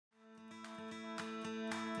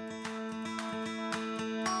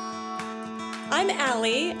I'm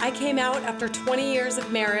Alli. I came out after 20 years of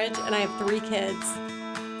marriage and I have 3 kids.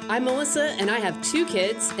 I'm Melissa and I have 2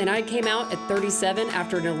 kids and I came out at 37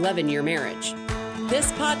 after an 11-year marriage. This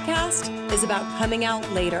podcast is about coming out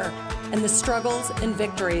later and the struggles and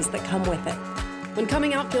victories that come with it. When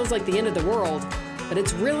coming out feels like the end of the world, but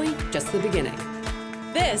it's really just the beginning.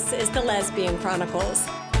 This is the Lesbian Chronicles.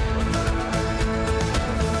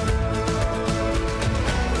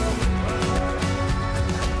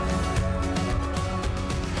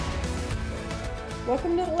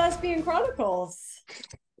 Welcome to the Lesbian Chronicles.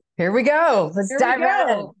 Here we go. Let's dive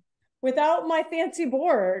right in. Without my fancy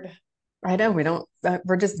board. I know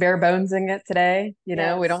we're just bare bonesing it today. You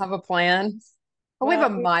know, we don't have a plan. We have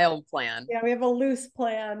a mild plan. Yeah, we have a loose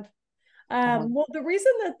plan. Well, the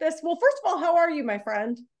reason that first of all, how are you, my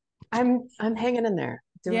friend? I'm hanging in there.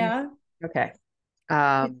 Yeah. Okay.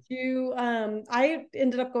 I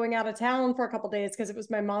ended up going out of town for a couple days because it was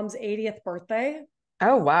my mom's 80th birthday.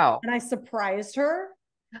 Oh, wow. And I surprised her.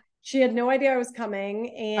 She had no idea I was coming.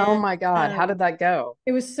 And oh my God, how did that go?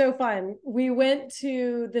 It was so fun. We went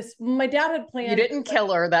to this, my dad had planned. You didn't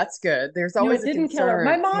kill her. That's good. There's always didn't kill her.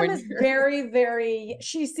 My mom is very,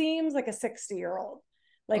 she seems like a 60-year-old.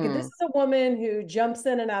 Like this is a woman who jumps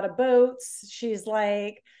in and out of boats. She's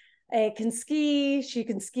like, can ski. She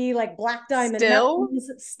can ski like Black Diamond Mountains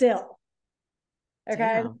still.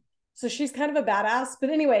 Okay. Damn. So she's kind of a badass. But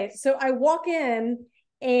anyway, so I walk in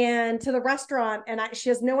and to the restaurant and she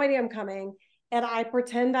has no idea I'm coming. And I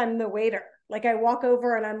pretend I'm the waiter. Like I walk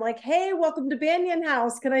over and I'm like, hey, welcome to Banyan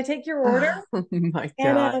House. Can I take your order? Oh my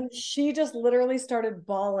God. And she just literally started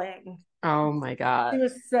bawling. Oh my God. She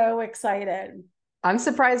was so excited. I'm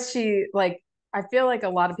surprised I feel like a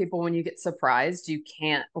lot of people, when you get surprised, you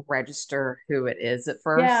can't register who it is at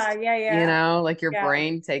first. Yeah. You know, like your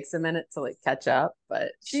brain takes a minute to like catch up.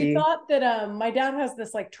 But she thought that my dad has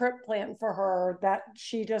this like trip planned for her that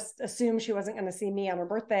she just assumed she wasn't going to see me on her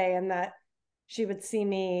birthday and that she would see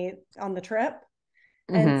me on the trip.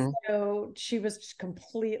 And so she was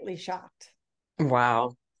completely shocked.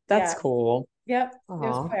 Wow. That's cool. Yep. Aww. It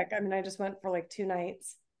was quick. I mean, I just went for like 2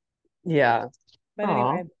 nights. Yeah. But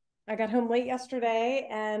anyway, I got home late yesterday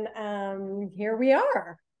and here we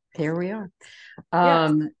are. Yeah,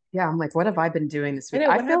 I'm like, what have I been doing this week?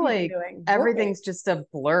 I feel like everything's just a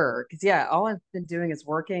blur. Because all I've been doing is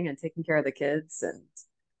working and taking care of the kids.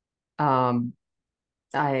 And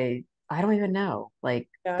I don't even know. Like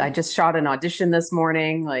I just shot an audition this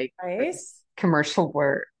morning, like nice. Commercial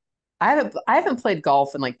work. I haven't played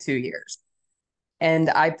golf in like 2 years.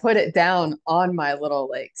 And I put it down on my little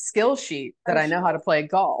like skill sheet that I know how to play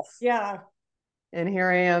golf. Yeah. And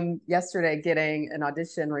here I am yesterday getting an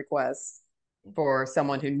audition request for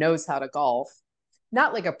someone who knows how to golf.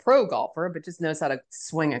 Not like a pro golfer, but just knows how to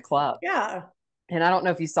swing a club. Yeah. And I don't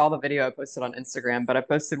know if you saw the video I posted on Instagram, but I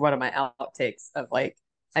posted one of my outtakes of like,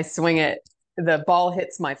 I swing it, the ball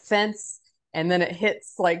hits my fence, and then it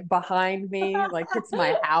hits like behind me, like hits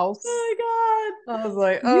my house. Oh my God. I was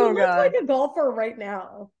like, oh God. You look like a golfer right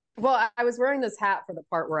now. Well, I was wearing this hat for the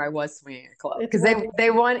part where I was swinging a club because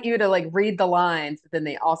they want you to like read the lines, but then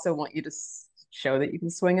they also want you to show that you can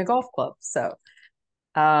swing a golf club. So,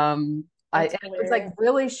 it was like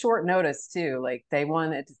really short notice too. Like they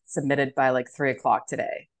wanted it submitted by like 3:00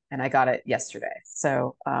 today, and I got it yesterday.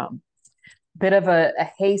 So, bit of a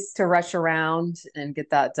haste to rush around and get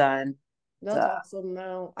that done. That's awesome.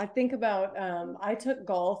 No, I think about I took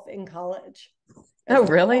golf in college. Oh,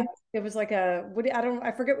 really? It was like I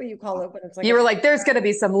forget what you call it, but it's like you were like, there's going to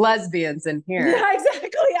be some lesbians in here. Yeah, exactly.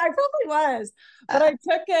 I probably was, but I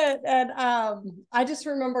took it, and I just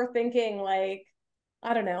remember thinking like,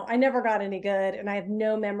 I don't know, I never got any good, and I have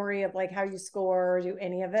no memory of like how you score or do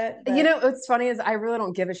any of it. But... You know, what's funny is I really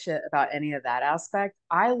don't give a shit about any of that aspect.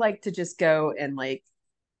 I like to just go and like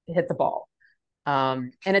hit the ball.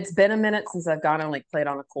 And it's been a minute since I've gone and like played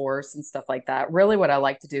on a course and stuff like that. Really what I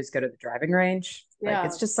like to do is go to the driving range. Like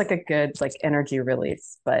it's just like a good like energy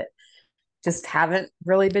release, but just haven't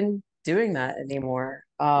really been doing that anymore.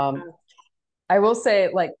 I will say,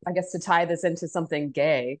 like, I guess to tie this into something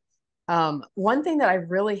gay, one thing that I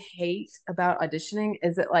really hate about auditioning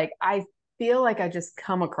is that like I feel like I just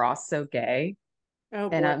come across so gay.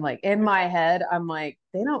 And I'm like, in my head, I'm like,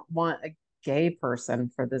 they don't want a gay person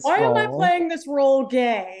for this role. Why am I playing this role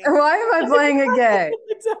gay? Why am I playing a gay?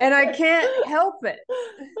 Exactly. And I can't help it.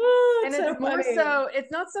 And it's more so, it's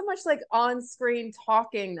not so much like on screen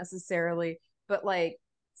talking necessarily, but like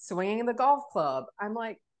swinging the golf club. I'm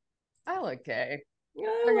like, I look gay.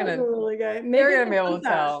 They're really gay. Maybe they're gonna be able to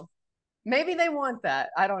tell. Maybe they want that.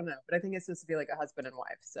 I don't know, but I think it's supposed to be like a husband and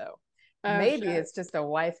wife. So maybe it's just a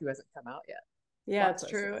wife who hasn't come out yet. Yeah, it's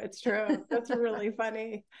true. It's true. That's really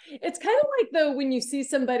funny. It's kind of like though when you see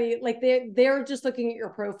somebody like they're just looking at your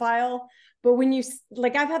profile, but when you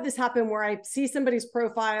like I've had this happen where I see somebody's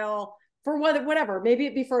profile for whatever, maybe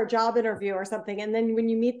it be for a job interview or something, and then when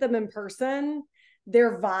you meet them in person,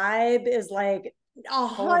 their vibe is like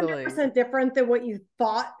 100% different than what you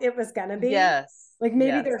thought it was gonna be. Yes. Like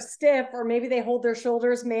maybe they're stiff, or maybe they hold their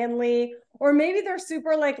shoulders manly, or maybe they're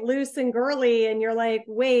super like loose and girly, and you're like,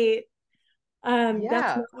 wait, that's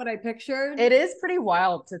not what I pictured. It is pretty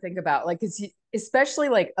wild to think about, like, because especially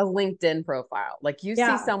like a LinkedIn profile, like you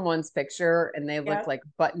see someone's picture and they look like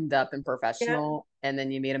buttoned up and professional, and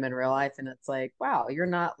then you meet them in real life, and it's like, wow, you're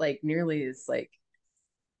not like nearly as like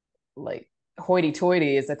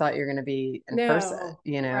hoity-toity as I thought you're going to be in person,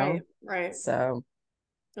 you know? Right. So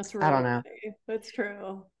that's really I don't know. funny. That's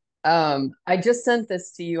true. I just sent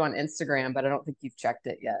this to you on Instagram, but I don't think you've checked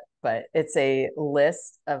it yet. But it's a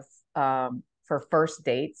list of for first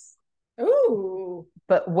dates. Ooh.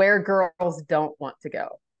 But where girls don't want to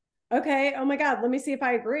go. Okay. Oh my God. Let me see if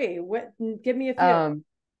I agree. Give me a few.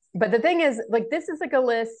 But the thing is, like, this is like a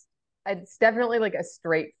list. It's definitely like a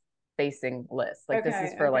straight facing list. Like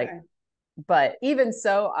this is for like, but even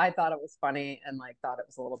so, I thought it was funny and like thought it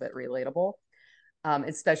was a little bit relatable.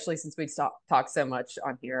 Especially since we talk so much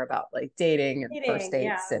on here about like dating and first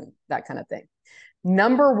dates and that kind of thing.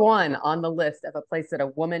 Number one on the list of a place that a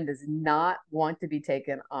woman does not want to be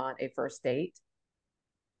taken on a first date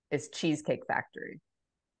is Cheesecake Factory.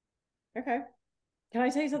 Okay. Can I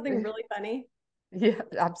tell you something really funny? Yeah,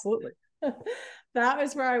 absolutely. That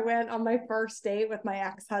was where I went on my first date with my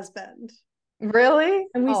ex-husband. Really?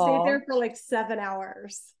 And we stayed there for like 7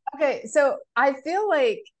 hours. Okay, so I feel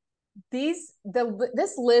like this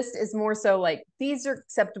list is more so like these are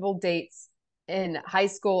acceptable dates in high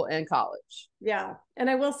school and college. Yeah. And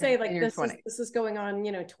I will say like this is going on,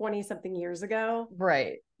 20 something years ago.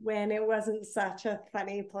 Right. When it wasn't such a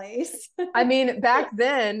funny place. I mean, back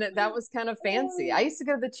then that was kind of fancy. I used to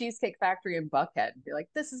go to the Cheesecake Factory in Buckhead and be like,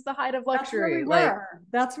 this is the height of luxury.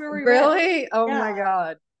 That's where we were. Really? Really? Oh my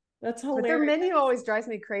God. That's hilarious. But their menu always drives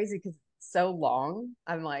me crazy because it's so long.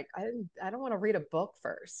 I'm like, I don't want to read a book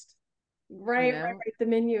first. Right. The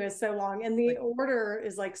menu is so long and the order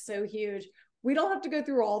is like so huge. We don't have to go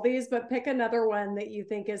through all these, but pick another one that you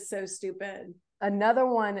think is so stupid. Another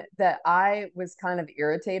one that I was kind of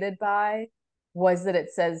irritated by was that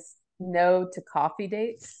it says no to coffee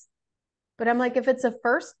dates. But I'm like, if it's a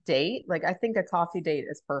first date, like I think a coffee date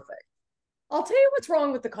is perfect. I'll tell you what's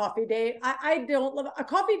wrong with the coffee date. I don't love a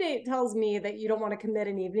coffee date. Tells me that you don't want to commit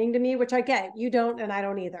an evening to me, which I get. You don't, and I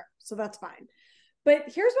don't either. So that's fine. But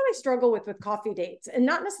here's what I struggle with coffee dates, and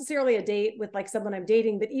not necessarily a date with like someone I'm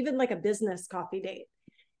dating, but even like a business coffee date,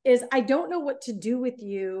 is I don't know what to do with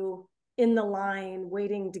you in the line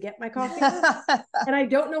waiting to get my coffee. And I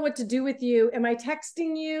don't know what to do with you. Am I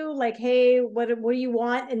texting you like, hey, what do you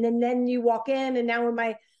want? And then you walk in, and now am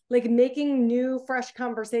I like making new fresh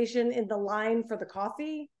conversation in the line for the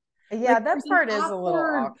coffee? Yeah, like, that part is a little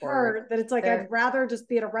awkward. That it's like I'd rather just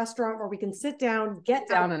be at a restaurant where we can sit down, get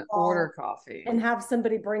down and order coffee, and have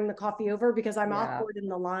somebody bring the coffee over, because I'm awkward in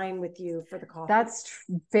the line with you for the coffee. That's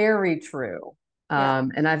very true.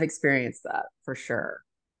 And I've experienced that for sure.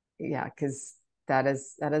 Yeah, because that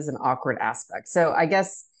is an awkward aspect. So I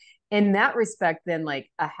guess in that respect, then like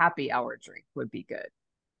a happy hour drink would be good,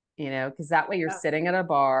 because that way you're sitting at a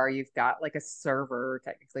bar, you've got like a server,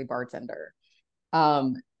 technically bartender.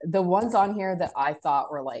 The ones on here that I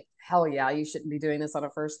thought were like, hell yeah, you shouldn't be doing this on a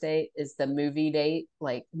first date is the movie date,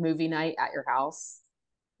 like movie night at your house.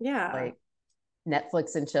 Yeah. Like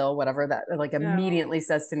Netflix and chill, whatever that like immediately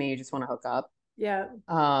says to me, you just want to hook up. Yeah.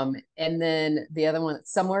 And then the other one,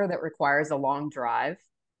 somewhere that requires a long drive.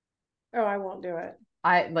 Oh, I won't do it.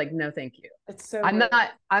 I like, no, thank you. It's so I'm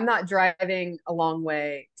not driving a long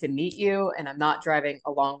way to meet you, and I'm not driving a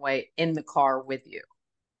long way in the car with you.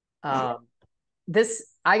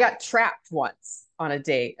 I got trapped once on a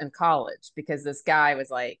date in college because this guy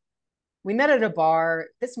was like, we met at a bar.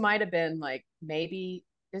 This might have been like, maybe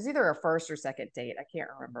it was either a first or second date. I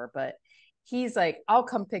can't remember, but he's like, I'll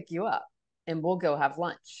come pick you up and we'll go have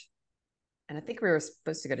lunch. And I think we were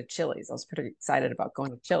supposed to go to Chili's. I was pretty excited about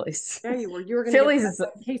going to Chili's. Yeah, you were. You were going to Chili's is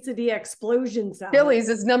quesadilla explosion salad. Chili's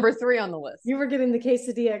is number 3 on the list. You were getting the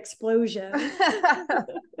quesadilla explosion.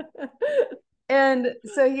 And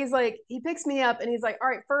so he's like, he picks me up and he's like, all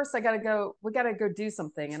right, first we gotta go do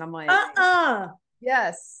something. And I'm like,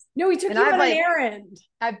 yes. No, he took you on an errand.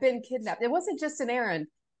 I've been kidnapped. It wasn't just an errand.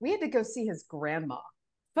 We had to go see his grandma.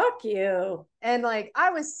 Fuck you. And like,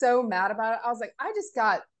 I was so mad about it. I was like, I just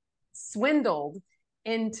got swindled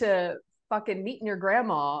into fucking meeting your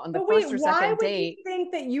grandma on the But first wait, or why second would date. you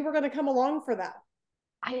think that you were going to come along for that?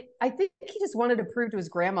 I think he just wanted to prove to his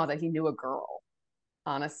grandma that he knew a girl.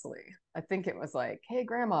 Honestly, I think it was like, hey,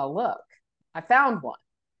 grandma, look, I found one.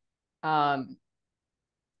 Um,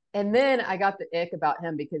 and then I got the ick about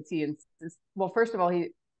him because well, first of all, he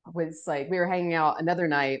was like, we were hanging out another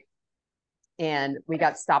night and we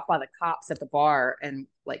got stopped by the cops at the bar and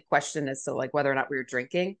like questioned as to like whether or not we were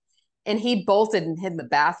drinking. And he bolted and hid in the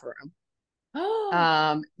bathroom.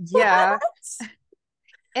 Yeah. What?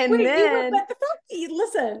 And Wait, then but the fact,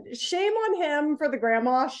 listen, shame on him for the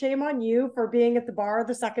grandma, shame on you for being at the bar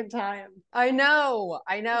the second time. I know.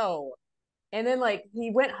 And then like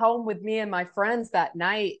he went home with me and my friends that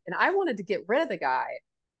night, and I wanted to get rid of the guy,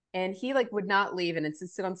 and he like would not leave and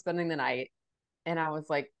insisted on spending the night. And I was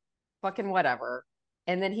like, fucking whatever.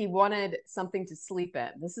 And then he wanted something to sleep in.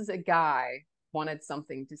 This is a guy wanted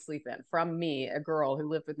something to sleep in from me, a girl who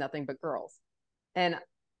lived with nothing but girls. And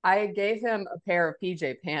I gave him a pair of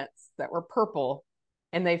PJ pants that were purple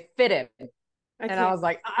and they fit him. I And I can't was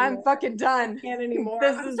like, I'm anymore. fucking done. I can't anymore.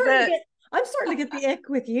 This is it. I'm starting to get the ick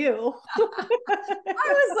with you. I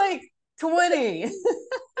was like 20.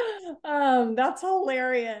 That's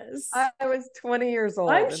hilarious. I was 20 years old.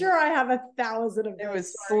 I'm sure I have 1,000 of those. It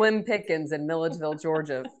was stories. slim pickings in Milledgeville,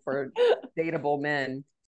 Georgia for dateable men.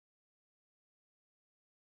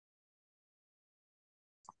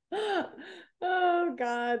 Oh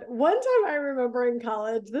God. One time I remember in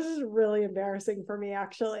college, this is really embarrassing for me,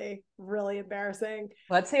 actually. Really embarrassing.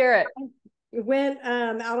 Let's hear it. Went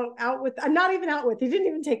out with, I'm not even out with, he didn't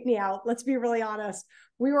even take me out. Let's be really honest.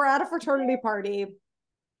 We were at a fraternity party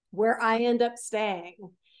where I end up staying.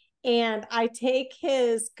 And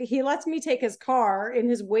he lets me take his car in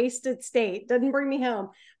his wasted state, doesn't bring me home,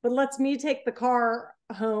 but lets me take the car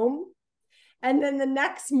home. And then the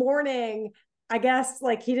next morning, I guess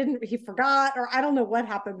like he forgot, or I don't know what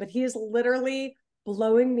happened, but he is literally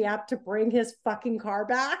blowing me up to bring his fucking car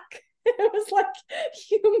back. It was like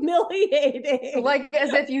humiliating. Like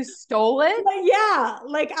as if you stole it? But yeah,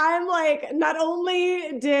 like I'm like, not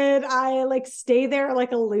only did I like stay there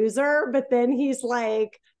like a loser, but then he's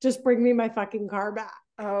like, just bring me my fucking car back.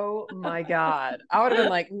 Oh my God. I would have been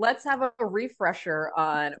like, let's have a refresher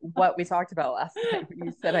on what we talked about last night when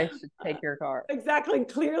you said I should take your car. Exactly.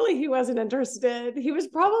 Clearly he wasn't interested. He was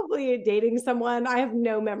probably dating someone. I have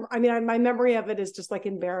no memory. I mean, my memory of it is just like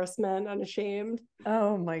embarrassment, unashamed.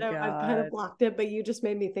 Oh my God. I've kind of blocked it, but you just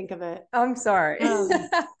made me think of it. I'm sorry. Don't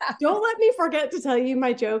let me forget to tell you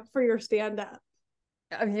my joke for your stand-up.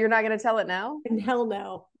 You're not going to tell it now? And hell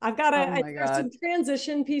no. I've got there's some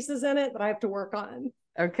transition pieces in it that I have to work on.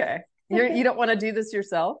 Okay. You don't want to do this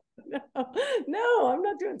yourself? No, I'm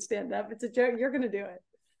not doing stand-up. It's a joke. You're going to do it.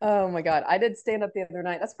 Oh my God. I did stand up the other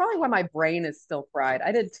night. That's probably why my brain is still fried.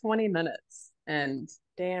 I did 20 minutes and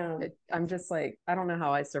damn. I'm just like, I don't know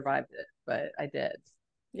how I survived it, but I did.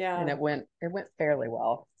 Yeah. And it went fairly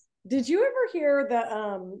well. Did you ever hear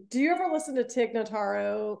do you ever listen to Tig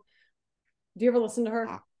Notaro? Do you ever listen to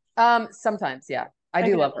her? Sometimes, yeah. I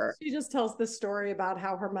do love her. She just tells this story about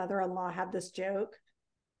how her mother-in-law had this joke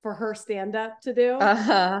for her stand-up to do.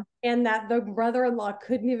 And that the brother-in-law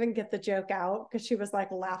couldn't even get the joke out because she was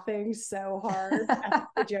like laughing so hard at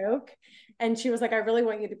the joke. And she was like, I really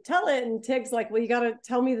want you to tell it. And Tig's like, well, you got to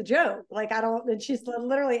tell me the joke. Like, I don't, and she's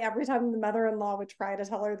literally every time the mother-in-law would try to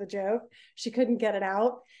tell her the joke, she couldn't get it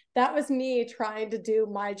out. That was me trying to do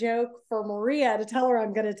my joke for Maria to tell her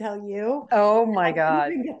I'm going to tell you. Oh my God. I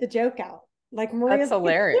couldn't get the joke out. Like Maria's That's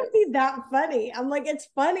hilarious. It can't be that funny. I'm like, it's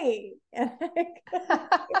funny.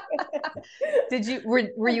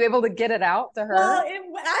 Were you able to get it out to her? Well, as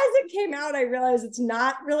it came out, I realized it's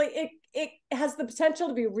not really, it has the potential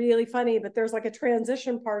to be really funny, but there's like a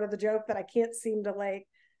transition part of the joke that I can't seem to like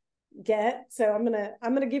get. So I'm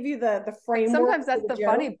gonna give you the framework. Sometimes that's the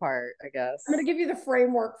funny part, I guess. I'm gonna give you the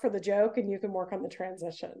framework for the joke and you can work on the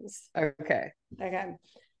transitions. Okay.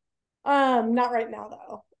 Not right now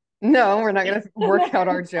though. No, we're not going to work out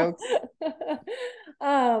our jokes.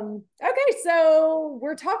 Okay, so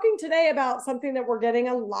we're talking today about something that we're getting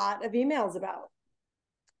a lot of emails about.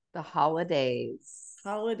 The holidays.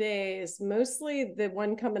 Mostly the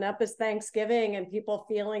one coming up is Thanksgiving and people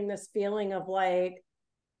feeling this feeling of like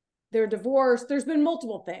they're divorced. There's been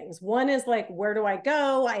multiple things. One is like, where do I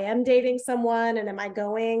go? I am dating someone and am I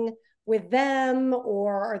going with them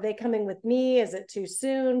or are they coming with me? Is it too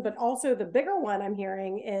soon? But also the bigger one I'm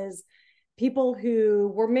hearing is people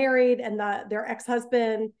who were married and their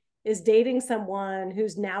ex-husband is dating someone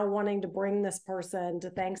who's now wanting to bring this person to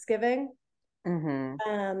Thanksgiving.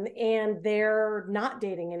 And they're not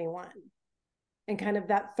dating anyone. and kind of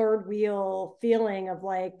that third wheel feeling of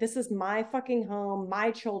like, this is my fucking home,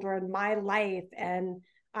 my children, my life, and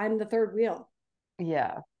I'm the third wheel.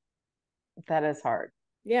 Yeah, that is hard.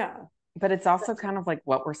 Yeah. But it's also kind of like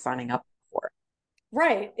what we're signing up for.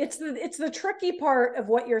 Right. It's the tricky part of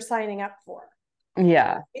what you're signing up for.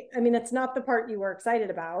 Yeah. I mean, it's not the part you were excited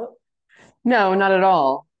about. No, not at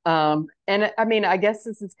all. And I mean, I guess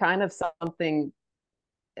this is kind of something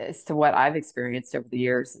as to what I've experienced over the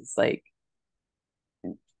years. It's like,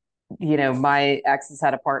 my ex has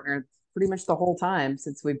had a partner pretty much the whole time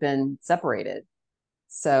since we've been separated.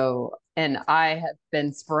 So, and I have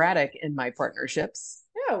been sporadic in my partnerships.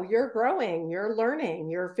 No, you're growing, you're learning,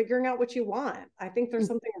 you're figuring out what you want. I think there's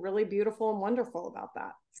something really beautiful and wonderful about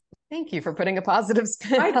that. Thank you for putting a positive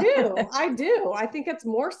spin. I do. I do. I think it's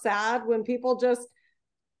more sad when people just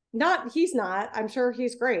he's not, I'm sure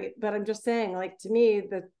he's great, but I'm just saying, like, to me,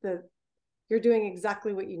 the you're doing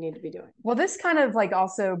exactly what you need to be doing. Well, this kind of like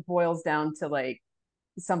also boils down to like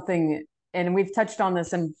something, and we've touched on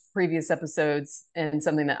this in previous episodes, and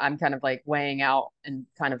something that I'm kind of like weighing out and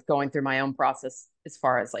kind of going through my own process as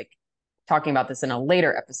far as like talking about this in a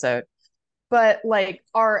later episode. But like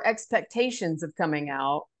our expectations of coming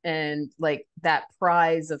out and like that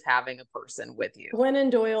prize of having a person with you.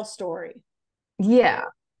 Glennon Doyle's story. Yeah.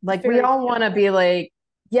 Like we all want to be like,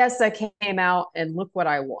 yes, I came out and look what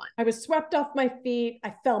I want. I was swept off my feet.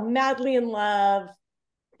 I fell madly in love.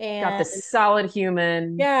 And got this solid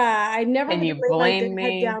human. Yeah, I never and had you to lay blame my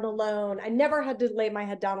me. head down alone. I never had to lay my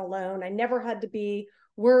head down alone. I never had to be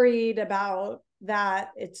worried about that.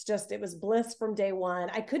 It was bliss from day one.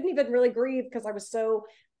 I couldn't even really grieve because I was so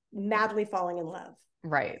madly falling in love.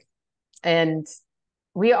 Right. And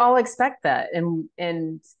we all expect that. And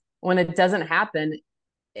when it doesn't happen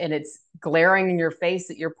and it's glaring in your face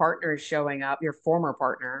that your partner is showing up, your former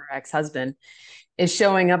partner, ex-husband, is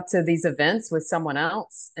showing up to these events with someone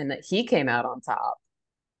else and that he came out on top,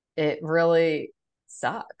 it really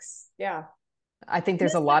sucks. Yeah. I think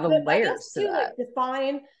there's a lot of layers to that.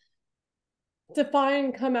 Like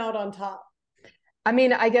define come out on top. I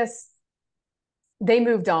mean, I guess they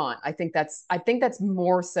moved on. I think that's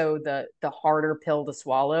more so the harder pill to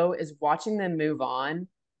swallow is watching them move on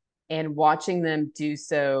and watching them do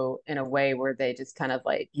so in a way where they just kind of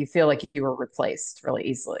like, you feel like you were replaced really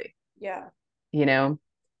easily. Yeah. And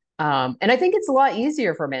I think it's a lot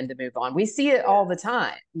easier for men to move on. We see it all the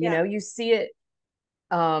time. You see it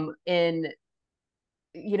in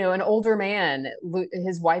an older man,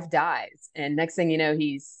 his wife dies, and next thing you know,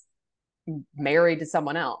 he's married to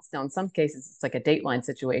someone else. Now, in some cases, it's like a Dateline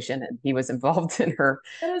situation, and he was involved in her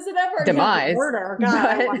demise. Murder? God,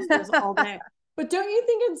 I watch this all day. But don't you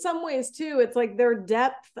think in some ways too, it's like their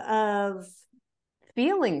depth of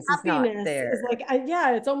feelings is not there. Is like,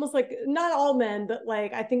 it's almost like not all men, but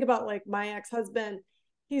like I think about like my ex-husband,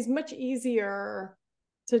 he's much easier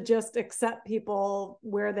to just accept people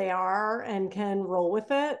where they are and can roll with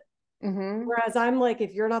it. Mm-hmm. Whereas I'm like,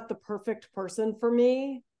 if you're not the perfect person for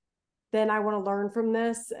me, then I want to learn from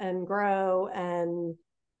this and grow. And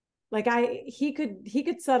like he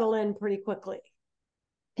could settle in pretty quickly.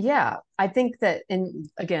 Yeah, I think that, and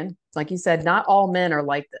again, like you said, not all men are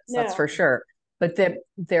like this. No. That's for sure. But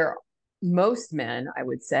most men, I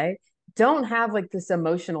would say, don't have like this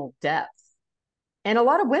emotional depth, and a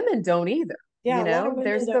lot of women don't either. Yeah,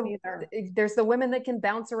 there's the women that can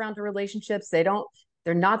bounce around to relationships. They're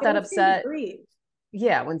not that upset.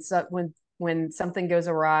 Yeah, when something goes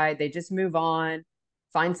awry, they just move on,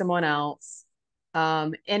 find someone else.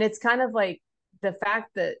 And it's kind of like the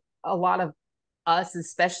fact that a lot of us,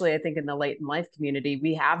 especially I think in the late in life community,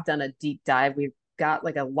 we have done a deep dive. We've got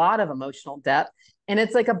like a lot of emotional depth, and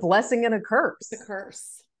it's like a blessing and a curse. It's a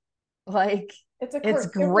curse. Like it's a curse.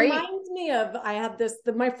 It's great. It reminds me of, I had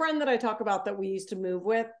my friend that I talk about that we used to move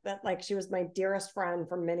with, that like she was my dearest friend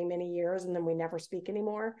for many, many years, and then we never speak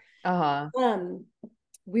anymore.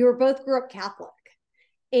 We grew up Catholic.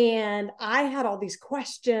 And I had all these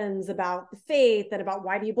questions about the faith and about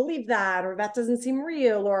why do you believe that, or that doesn't seem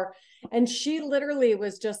real, and she literally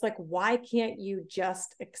was just like, why can't you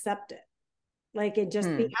just accept it? Like, and just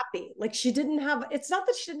be happy. Like it's not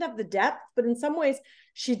that she didn't have the depth, but in some ways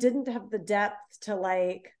she didn't have the depth to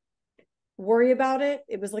like worry about it.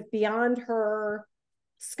 It was like beyond her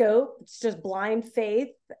scope. It's just blind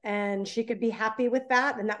faith, and she could be happy with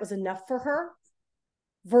that. And that was enough for her.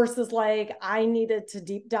 Versus like I needed to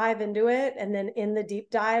deep dive into it, and then in the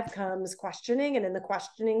deep dive comes questioning, and in the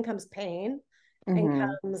questioning comes pain, and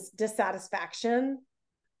comes dissatisfaction.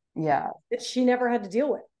 Yeah, that she never had to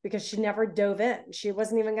deal with because she never dove in. She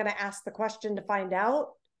wasn't even going to ask the question to find out,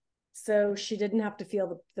 so she didn't have to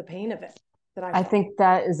feel the pain of it. that I I felt. think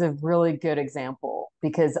that is a really good example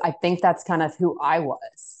because I think that's kind of who I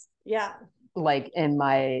was Yeah. like in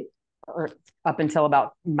my or up until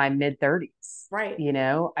about my mid 30s. Right. You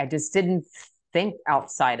know, I just didn't think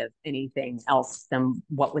outside of anything else than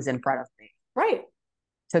what was in front of me. Right.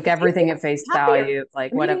 Took Same everything here. at face Happier. value,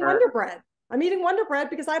 like I'm eating whatever. Wonder Bread. I'm eating Wonder Bread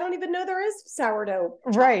because I don't even know there is sourdough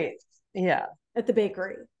Right. Yeah. at the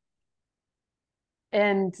bakery.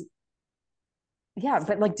 And yeah,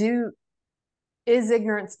 but like, is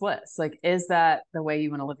ignorance bliss? Like, is that the way you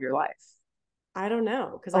want to live your life? I don't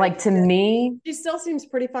know because Like, to me, she still seems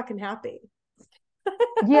pretty fucking happy.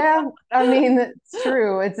 yeah, I mean, it's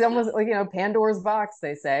true. It's almost like, Pandora's box,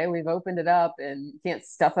 they say. We've opened it up and you can't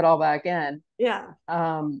stuff it all back in. Yeah.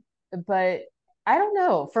 But I don't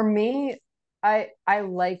know. For me, I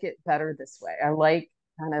like it better this way. I like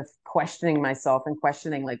kind of questioning myself and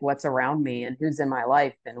questioning like what's around me and who's in my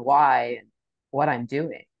life and why and what I'm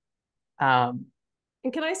doing. Um,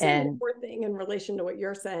 And can I say one and more thing in relation to what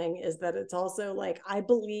you're saying is that it's also like, I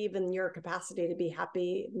believe in your capacity to be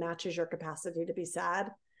happy matches your capacity to be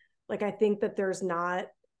sad. Like, I think that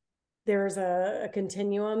there's a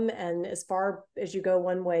continuum, and as far as you go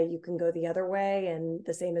one way, you can go the other way. And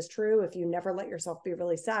the same is true. If you never let yourself be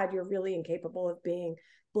really sad, you're really incapable of being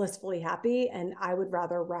blissfully happy. And I would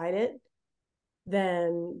rather ride it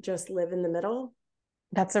than just live in the middle.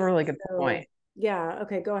 that's a really good So point. yeah.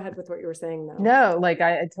 Okay. Go ahead with what you were saying though. No, like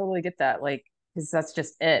I totally get that. Like, because that's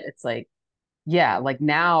just it. It's like, yeah, like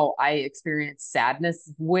now I experience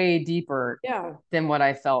sadness way deeper Yeah. than what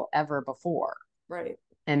I felt ever before. Right.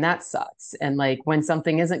 And that sucks. And like when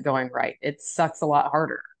something isn't going right, it sucks a lot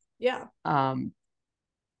harder. Yeah. Um,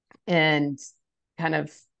 and kind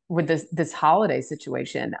of with this holiday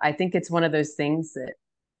situation, I think it's one of those things that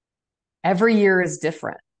every year is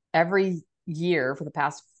different. Every year for the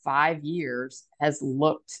past 5 years has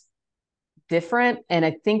looked different. And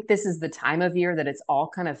I think this is the time of year that it's all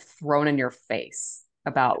kind of thrown in your face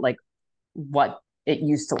about like what it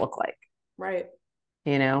used to look like, Right.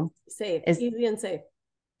 you know? Safe. Is Easy and safe.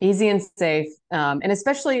 easy and safe. And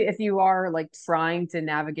especially if you are like trying to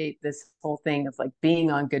navigate this whole thing of like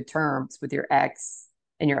being on good terms with your ex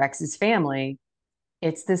and your ex's family,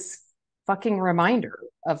 it's this fucking reminder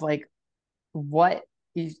of like what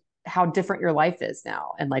you, how different your life is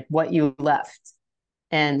now and like what you left.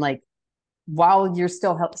 And like while you're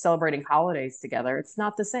still celebrating holidays together, it's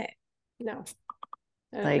not the same. No.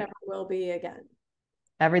 And it Like never will be again.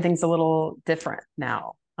 everything's a little different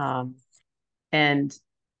now. And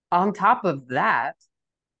on top of that,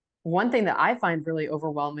 one thing that I find really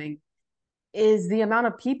overwhelming is the amount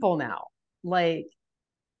of people now. Like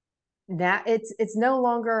now it's no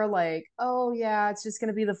longer like, oh yeah, it's just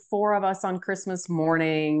gonna be the four of us on Christmas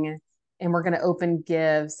morning and we're gonna open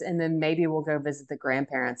gifts and then maybe we'll go visit the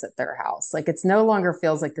grandparents at their house. Like it's no longer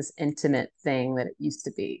feels like this intimate thing that it used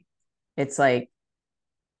to be. It's like,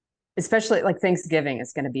 especially like Thanksgiving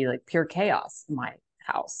is gonna be like pure chaos in my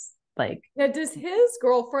house. Like Now, does his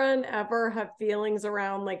girlfriend ever have feelings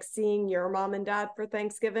around like seeing your mom and dad for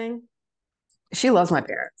Thanksgiving? she loves my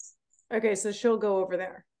parents. Okay, so she'll go over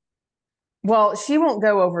there. Well, she won't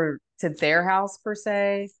go over to their house per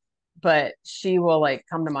se, but she will like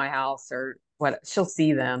come to my house or what she'll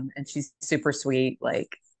see them and she's super sweet.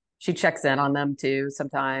 Like she checks in on them too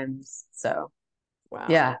sometimes. So Wow.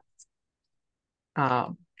 yeah.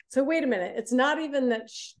 Um, So wait a minute. It's not even that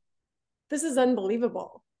this is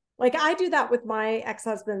unbelievable. Like I do that with my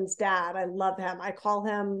ex-husband's dad. I love him. I call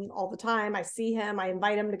him all the time. I see him. I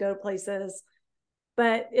invite him to go places.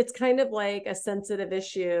 But it's kind of like a sensitive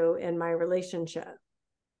issue in my relationship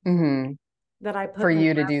mhm, that I for put more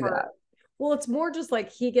you to do that. effort. Well, it's more just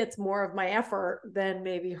like he gets more of my effort than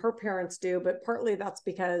maybe her parents do, but partly that's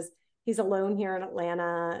because he's alone here in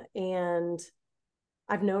Atlanta and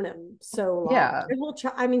I've known him so long. Yeah.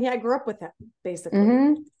 I mean, yeah, I grew up with him basically.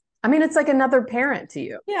 Hmm. I mean, it's like another parent to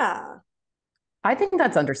you. Yeah. I think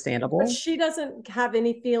that's But understandable. she doesn't have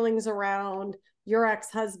any feelings around your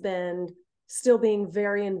ex-husband still being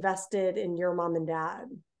very invested in your mom and dad.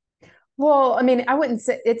 Well, I mean, I wouldn't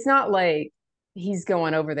say it's not like he's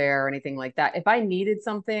going over there or anything like that. If I needed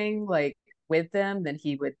something like with them, then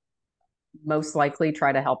he would most likely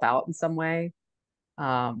try to help out in some way.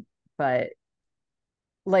 But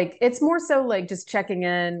like it's more so like just checking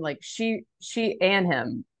in, like she and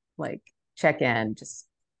him like check in, just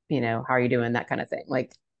how are you doing, that kind of thing.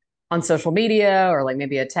 Like on social media or like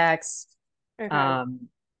maybe a text, Okay. um,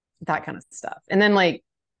 that kind of stuff. And then like,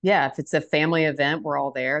 yeah, if it's a family event, we're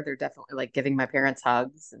all there. They're definitely like giving my parents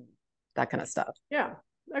hugs and that kind of stuff. Yeah.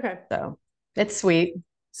 Okay. So it's sweet.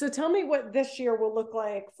 So tell me what this year will look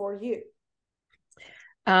like for you.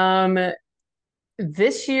 Um,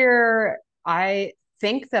 This year, I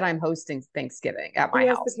think that I'm hosting Thanksgiving at my He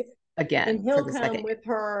has house the, and again for he'll the come second year. with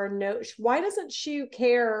her. No, why doesn't she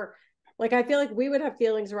care? Like, I feel like we would have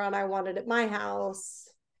feelings around, I want it at my house.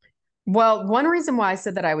 Well, one reason why I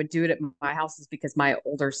said that I would do it at my house is because my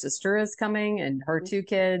older sister is coming and her two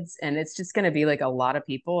kids, and it's just going to be like a lot of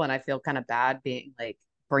people. And I feel kind of bad being like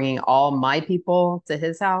bringing all my people to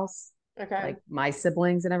his house, Okay. like my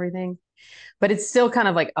siblings and everything. But it's still kind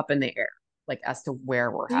of like up in the air, like as to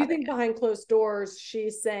where we're Do you having think it. behind closed doors,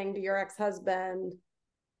 she's saying to your ex-husband,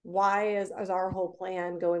 why is our whole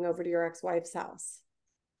plan going over to your ex-wife's house?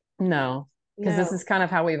 No, because this is No. kind of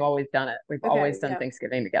how we've always done it. We've Okay. always done Yeah.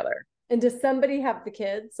 Thanksgiving together. And does somebody have the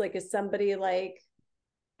kids? Like, is somebody like,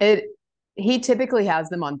 It he typically has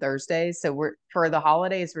them on Thursdays, so we're for the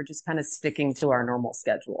holidays we're just kind of sticking to our normal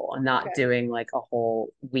schedule and not okay, doing like a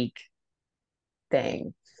whole week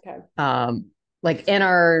thing. okay, Um, like in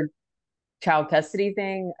our child custody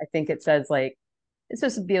thing, I think it says like it's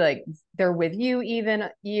supposed to be like they're with you even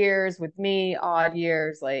years, with me odd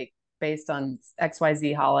years, like based on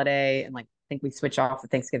XYZ holiday, and like I think we switch off for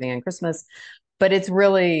Thanksgiving and Christmas, but it's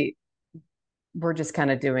really we're just kind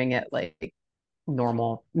of doing it like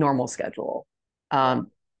normal schedule. okay.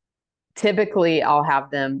 Um, Typically I'll have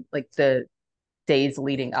them like the days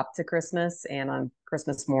leading up to Christmas and on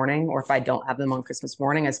Christmas morning, or if I don't have them on Christmas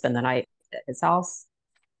morning, I spend the night at his house.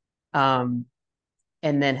 Um,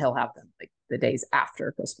 and then he'll have them like the days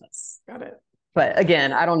after Christmas. Got it. But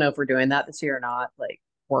again, I don't know if we're doing that this year or not. Like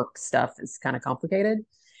work stuff is kind of complicated.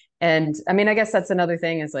 And I mean, I guess that's another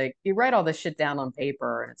thing is like you write all this shit down on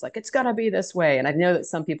paper and it's like, it's gonna be this way. And I know that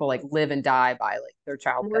some people like live and die by like their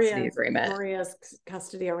child custody agreement. Maria's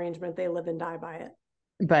custody arrangement, they live and die by it.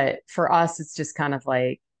 But for us, it's just kind of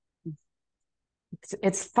like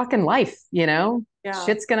it's fucking life, you know? Yeah.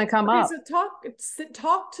 Shit's gonna come Okay, up. so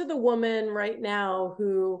talk to the woman right now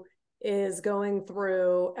who is going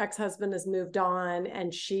through, ex-husband has moved on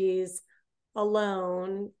and she's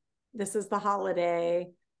alone. This is the holiday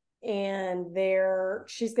and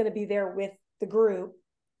she's going to be there with the group,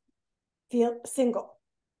 feel single.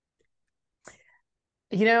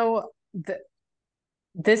 You know,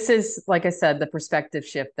 this is like I said, the perspective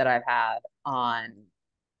shift that I've had on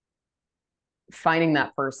finding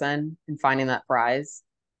that person and finding that prize.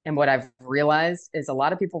 And what I've realized is a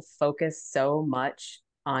lot of people focus so much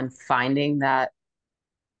on finding that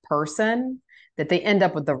person that they end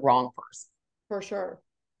up with the wrong person. For sure.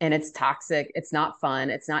 And it's toxic. It's not fun.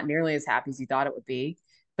 It's not nearly as happy as you thought it would be.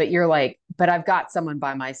 But you're like, but I've got someone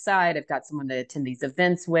by my side. I've got someone to attend these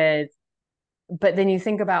events with. But then you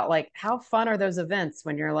think about like, how fun are those events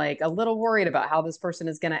when you're like a little worried about how this person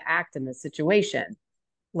is going to act in this situation?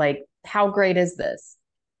 Like, how great is this?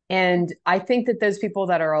 And I think that those people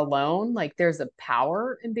that are alone, like there's a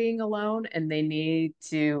power in being alone and they need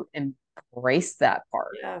to embrace that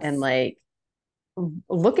part and Yes. like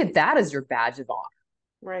look at that as your badge of honor.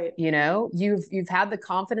 Right. You know, you've had the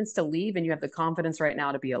confidence to leave and you have the confidence right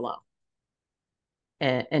now to be alone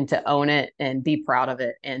and to own it and be proud of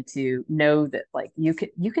it and to know that like you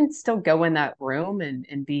can still go in that room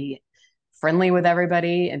and be friendly with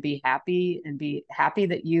everybody and be happy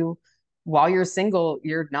that you while you're single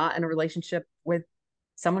you're not in a relationship with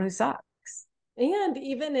someone who sucks. And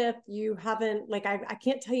even if you haven't, like, I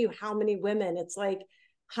can't tell you how many women, it's like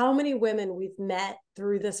how many women we've met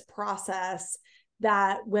through this process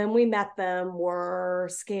that when we met them were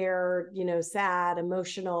scared, sad,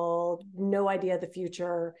 emotional, no idea the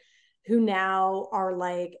future, who now are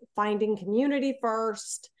like finding community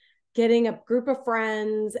first, getting a group of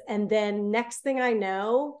friends. And then next thing I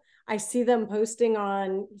know, I see them posting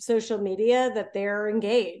on social media that they're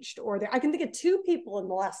engaged, or I can think of two people in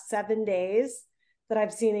the last 7 days that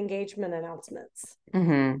I've seen engagement announcements.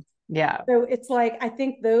 Mm-hmm. Yeah. So it's like, I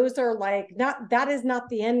think those are like, that is not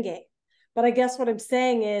the end game. But I guess what I'm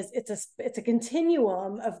saying is it's a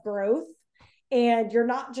continuum of growth, and you're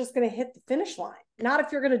not just going to hit the finish line. Not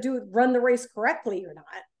if you're going to run the race correctly, you're not.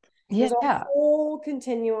 There's a Yeah. whole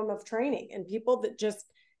continuum of training, and people that just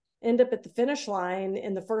end up at the finish line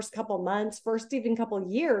in the first couple months, first even couple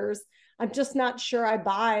years, I'm just not sure I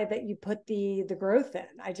buy that you put the growth in.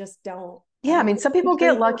 I just don't. Yeah, I mean some people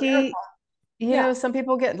get lucky, you Yeah, know, some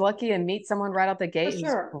people get lucky and meet someone right out the for gate who's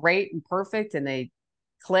sure. great and perfect and they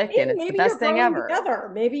click and And it's the maybe best you're thing growing ever.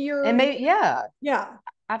 together. Maybe And you're, maybe yeah, yeah.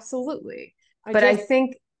 absolutely. I But I just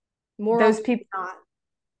think more those often people than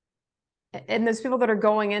not. and those people that are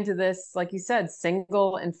going into this like you said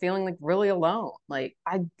single and feeling like really alone, like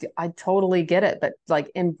I totally get it, but like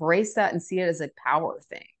embrace that and see it as a power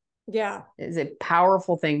thing. Yeah. It's a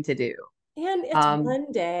powerful thing to do. And it's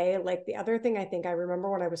one day. Like the other thing, I think I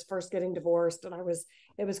remember when I was first getting divorced and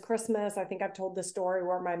it was Christmas. I think I've told the story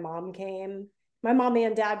where my mom came. My mom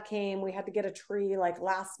and dad came. We had to get a tree like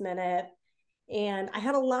last minute. And I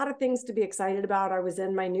had a lot of things to be excited about. I was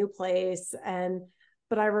in my new place.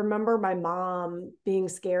 But I remember my mom being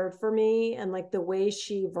scared for me and like the way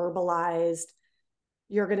she verbalized,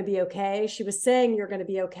 you're going to be okay. She was saying you're going to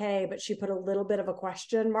be okay, but she put a little bit of a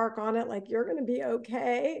question mark on it. Like, you're going to be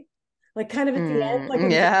okay. Like kind of at the end, like it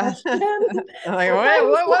was a question. Like,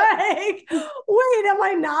 what? Like, wait, am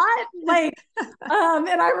I not? Like,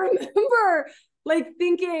 and I remember like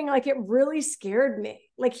thinking like it really scared me.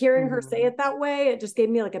 Like hearing her say it that way, it just gave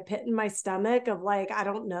me like a pit in my stomach of like, I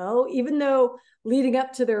don't know. Even though leading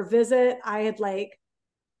up to their visit, I had like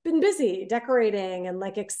been busy decorating and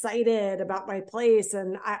like excited about my place.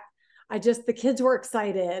 And I just, the kids were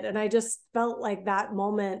excited. And I just felt like that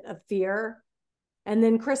moment of fear. And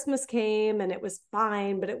then Christmas came and it was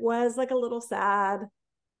fine, but it was like a little sad.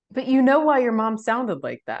 But you know why your mom sounded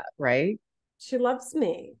like that, right? She loves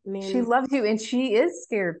me. I She mean, loves you and she is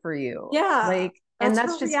scared for you. yeah, Like, and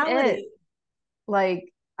that's that's her just it. reality.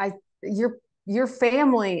 Like, I, your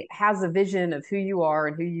family has a vision of who you are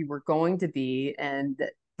and who you were going to be. And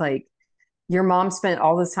like, your mom spent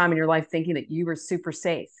all this time in your life thinking that you were super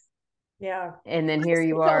safe. Yeah. And then I here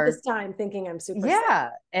you spent all are. this time thinking I'm super safe. Yeah.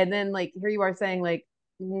 And then like, here you are saying like,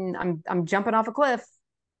 I'm jumping off a cliff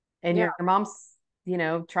and Yeah. your mom's,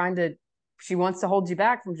 trying to, she wants to hold you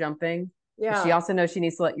back from jumping, but she Yeah. also knows she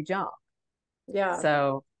needs to let you jump. Yeah.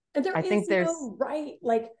 So And there I is think there's, no right.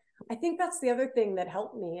 Like, I think that's the other thing that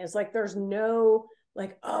helped me is like, there's no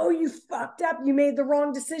like, oh, you fucked up. You made the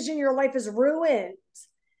wrong decision. Your life is ruined.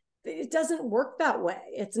 It doesn't work that way.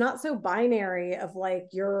 It's not so binary of like,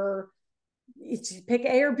 you pick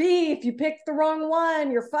A or B. If you pick the wrong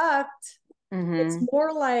one, you're fucked. It's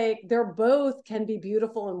more like they're both can be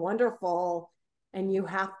beautiful and wonderful. And you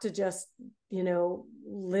have to just,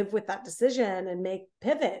 live with that decision and make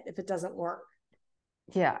pivot if it doesn't work.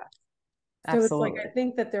 yeah, So it's like, absolutely. I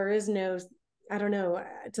think that there is no, I don't know,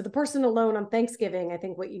 to the person alone on Thanksgiving, I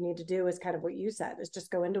think what you need to do is kind of what you said, is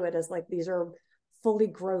just go into it as like, these are fully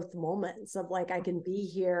growth moments of like, I can be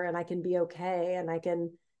here and I can be okay. And I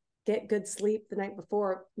can get good sleep the night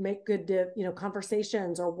before, make good,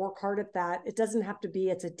 conversations or work hard at that. It doesn't have to be,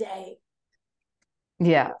 it's a day.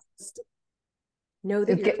 Yeah. Just know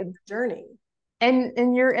that you're Okay. on a journey.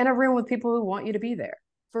 And you're in a room with people who want you to be there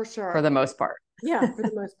For for sure. the most part. Yeah, for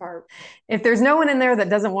the most part. If there's no one in there that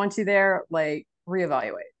doesn't want you there, like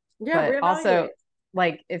reevaluate. Yeah, But also, reevaluate.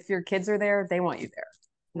 like if your kids are there, they want you there,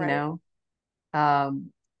 you Right. know?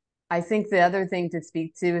 Um, I think the other thing to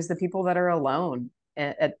speak to is the people that are alone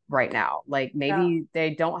right now. Like Yeah. maybe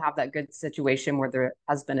they don't have that good situation where their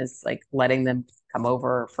husband is like letting them come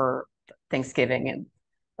over for Thanksgiving and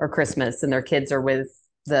or Christmas and their kids are with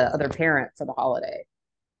the other parent for the holiday.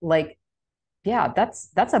 Like, yeah, that's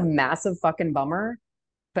a massive fucking bummer.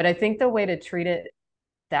 But I think the way to treat it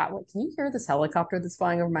that way, can you hear this helicopter that's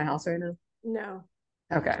flying over my house right now? No,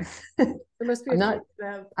 Okay. there must be I'm a few not of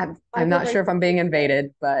them. I'm I go not right sure if to I'm being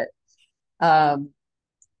invaded, but um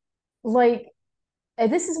like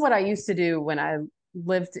and this is what I used to do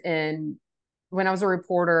lived in when I was a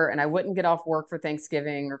reporter and I wouldn't get off work for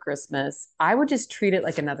Thanksgiving or Christmas. I would just treat it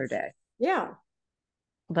like another day. yeah,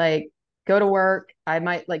 Like go to work, I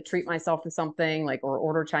might like treat myself to something like or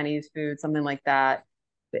order Chinese food, something like that,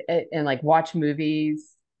 and like watch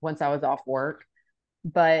movies once I was off work.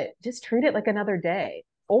 But just treat it like another day.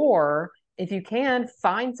 Or if you can,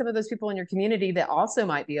 find some of those people in your community that also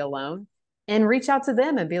might be alone and reach out to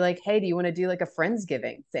them and be like, hey, do you want to do like a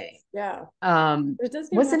Friendsgiving thing? yeah. It doesn't even have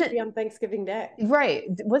Wasn't to be it on Thanksgiving Day. right?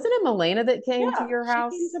 Wasn't it Milena that came to Yeah, your she came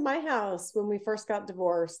to house? my house when we first got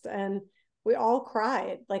divorced, and we all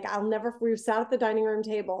cried. Like I'll never. We sat at the dining room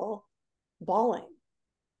table, bawling,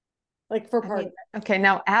 like for I part of mean, it. okay,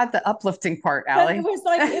 now add the uplifting part, But Allie. it was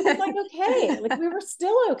like okay, like we were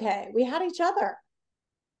still okay. We had each other.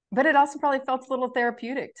 But it also probably felt a little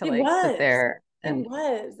therapeutic to It like sit was. there It and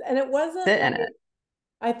was, and it wasn't sit like in it.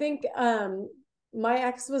 I think my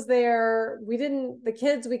ex was there. We didn't the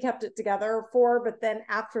kids we kept it together for, but then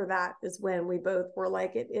after that is when we both were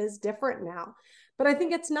like, it is different now. But I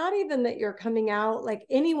think it's not even that you're coming out, like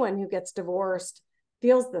anyone who gets divorced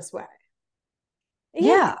feels this way. And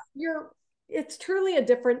Yeah. it's truly a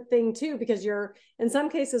different thing too, because you're in some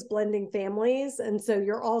cases blending families. And so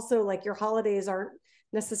you're also like your holidays aren't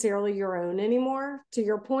necessarily your own anymore. To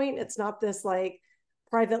your point, it's not this like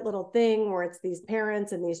private little thing where it's these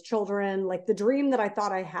parents and these children. Like the dream that I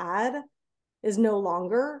thought I had is no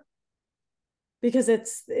longer. because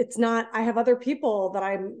it's not, I have other people that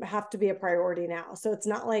I have to be a priority now. So it's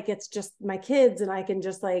not like it's just my kids and I can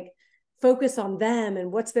just like focus on them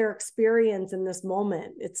and what's their experience in this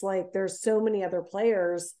moment. It's like there's so many other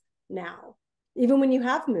players now, even when you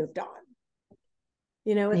have moved on.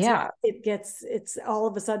 You know, it's not, it's all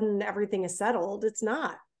of a sudden everything is settled. It's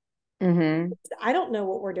not. I don't know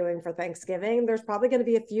what we're doing for Thanksgiving. There's probably going to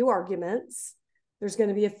be a few arguments. There's going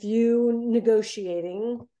to be a few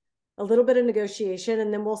negotiating, a little bit of negotiation,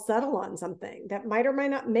 and then we'll settle on something that may or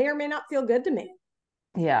may not feel good to me.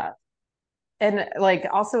 Yeah. And like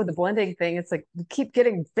also the blending thing, it's like we keep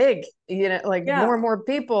getting big, you know, like more and more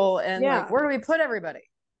people. And like, where do we put everybody?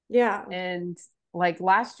 Yeah. And like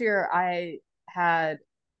last year, I had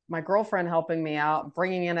my girlfriend helping me out,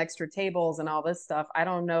 bringing in extra tables and all this stuff. I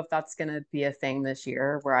don't know if that's going to be a thing this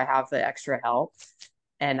year where I have the extra help.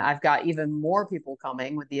 And I've got even more people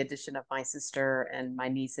coming with the addition of my sister and my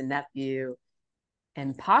niece and nephew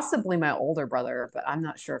and possibly my older brother, but I'm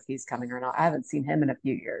not sure if he's coming or not. I haven't seen him in a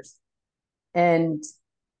few years. And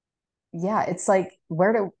yeah, it's like,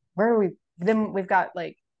 where do we, then we've got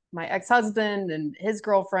like my ex-husband and his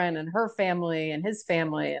girlfriend and her family and his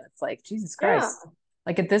family. And it's like, Jesus Christ. Yeah.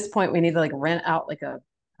 Like at this point, we need to like rent out like a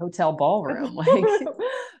hotel ballroom. Like,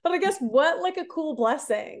 but I guess what like a cool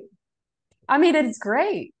blessing. I mean, it's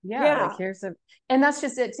great. Yeah. Like here's and that's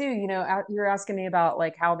just it too. You know, you're asking me about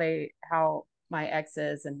like how my ex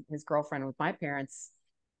is and his girlfriend with my parents,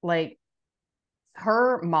 like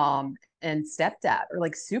her mom and stepdad are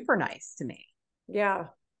like super nice to me. Yeah.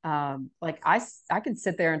 Like I can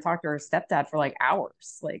sit there and talk to her stepdad for like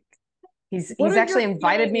hours. Like he's actually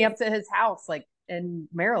invited me up to his house, like in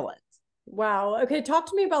Maryland. Wow. Okay. Talk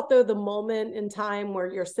to me about though the moment in time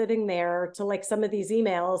where you're sitting there to like some of these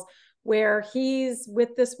emails where he's with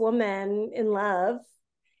this woman in love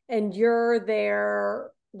and you're there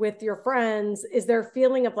with your friends. Is there a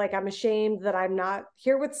feeling of like, I'm ashamed that I'm not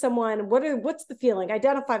here with someone? What's the feeling?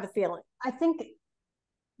 Identify the feeling. I think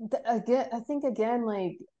again,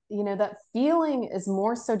 like, you know, that feeling is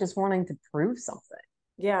more so just wanting to prove something.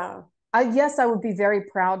 Yeah. Yes, I would be very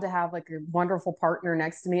proud to have like a wonderful partner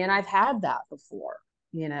next to me. And I've had that before,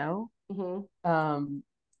 you know?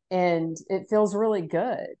 And it feels really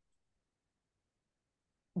good.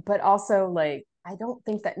 But also like, I don't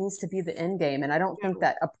think that needs to be the end game. And I don't think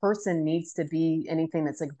that a person needs to be anything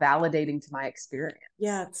that's like validating to my experience.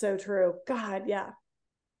 Yeah, it's so true. God, yeah.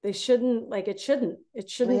 They shouldn't, like, it shouldn't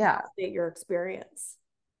validate your experience.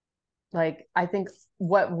 Like, I think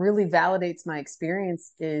what really validates my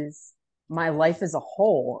experience is my life as a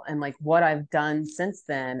whole and like what I've done since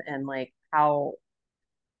then and like how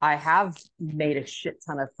I have made a shit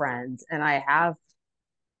ton of friends and I have,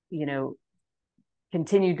 you know,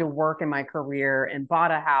 continued to work in my career and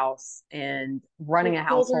bought a house and running a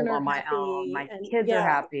household on my own. My kids are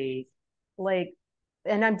happy. Like,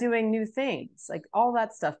 and I'm doing new things. Like all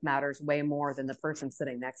that stuff matters way more than the person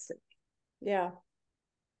sitting next to me. Yeah.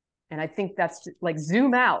 And I think that's just, like,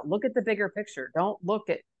 zoom out, look at the bigger picture. Don't look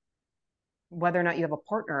at whether or not you have a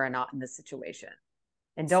partner or not in this situation.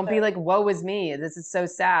 And don't be like, woe is me. This is so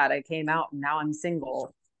sad. I came out and now I'm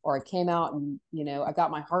single, or I came out and, you know, I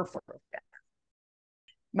got my heart broken.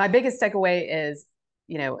 My biggest takeaway is,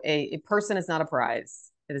 you know, a person is not a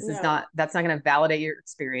prize. This is not, that's not going to validate your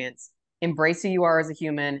experience. Embrace who you are as a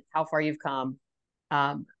human, how far you've come.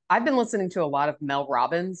 I've been listening to a lot of Mel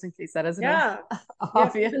Robbins, in case that isn't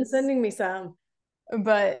obvious. You've been sending me some.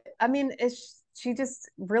 But I mean, she just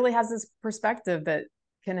really has this perspective that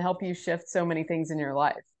can help you shift so many things in your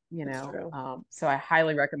life, you know? So I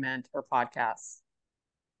highly recommend her podcast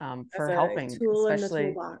for helping, especially in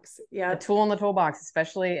the toolbox. Yeah. A tool in the toolbox,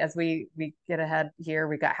 especially as we get ahead here.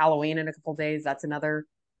 We've got Halloween in a couple of days. That's another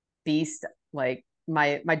beast. Like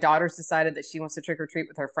my daughter's decided that she wants to trick or treat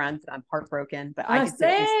with her friends, and I'm heartbroken, but I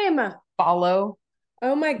can follow.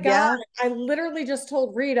 Oh my God. Yeah. I literally just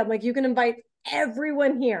told Reed, I'm like, you can invite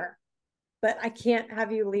everyone here, but I can't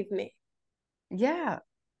have you leave me. Yeah.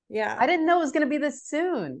 Yeah. I didn't know it was going to be this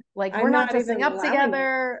soon. Like, we're not dressing up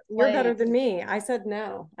together. You're better than me. I said,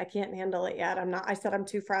 no, I can't handle it yet. I said, I'm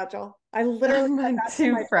too fragile. I literally I'm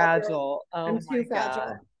too fragile. I'm too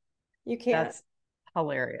fragile. You can't. That's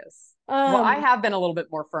hilarious. Well, I have been a little bit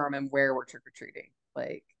more firm in where we're trick-or-treating.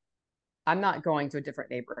 Like, I'm not going to a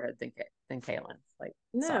different neighborhood than Kaylin. Like,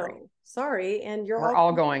 sorry. And we're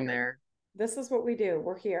all going there. This is what we do.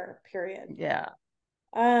 We're here, period. Yeah.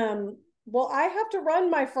 Well, I have to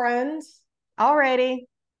run, my friend. Alrighty.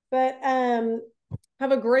 But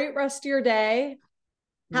have a great rest of your day.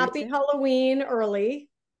 Happy Halloween early.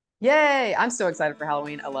 Yay. I'm so excited for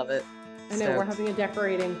Halloween. I love it. I know we're having a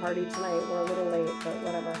decorating party tonight. We're a little late, but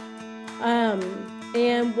whatever.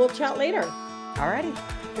 And we'll chat later. Alrighty.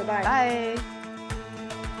 Goodbye. Bye.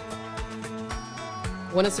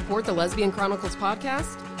 Want to support the Lesbian Chronicles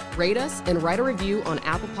podcast? Rate us and write a review on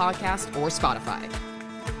Apple Podcast or Spotify.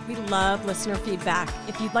 We love listener feedback.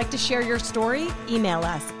 If you'd like to share your story, email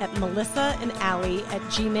us at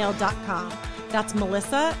melissaandalli@gmail.com. That's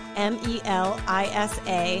Melissa,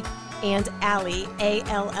 MELISA, and Alli,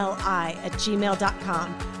 ALLI,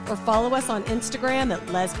 @gmail.com. Or follow us on Instagram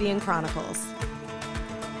at Lesbian Chronicles.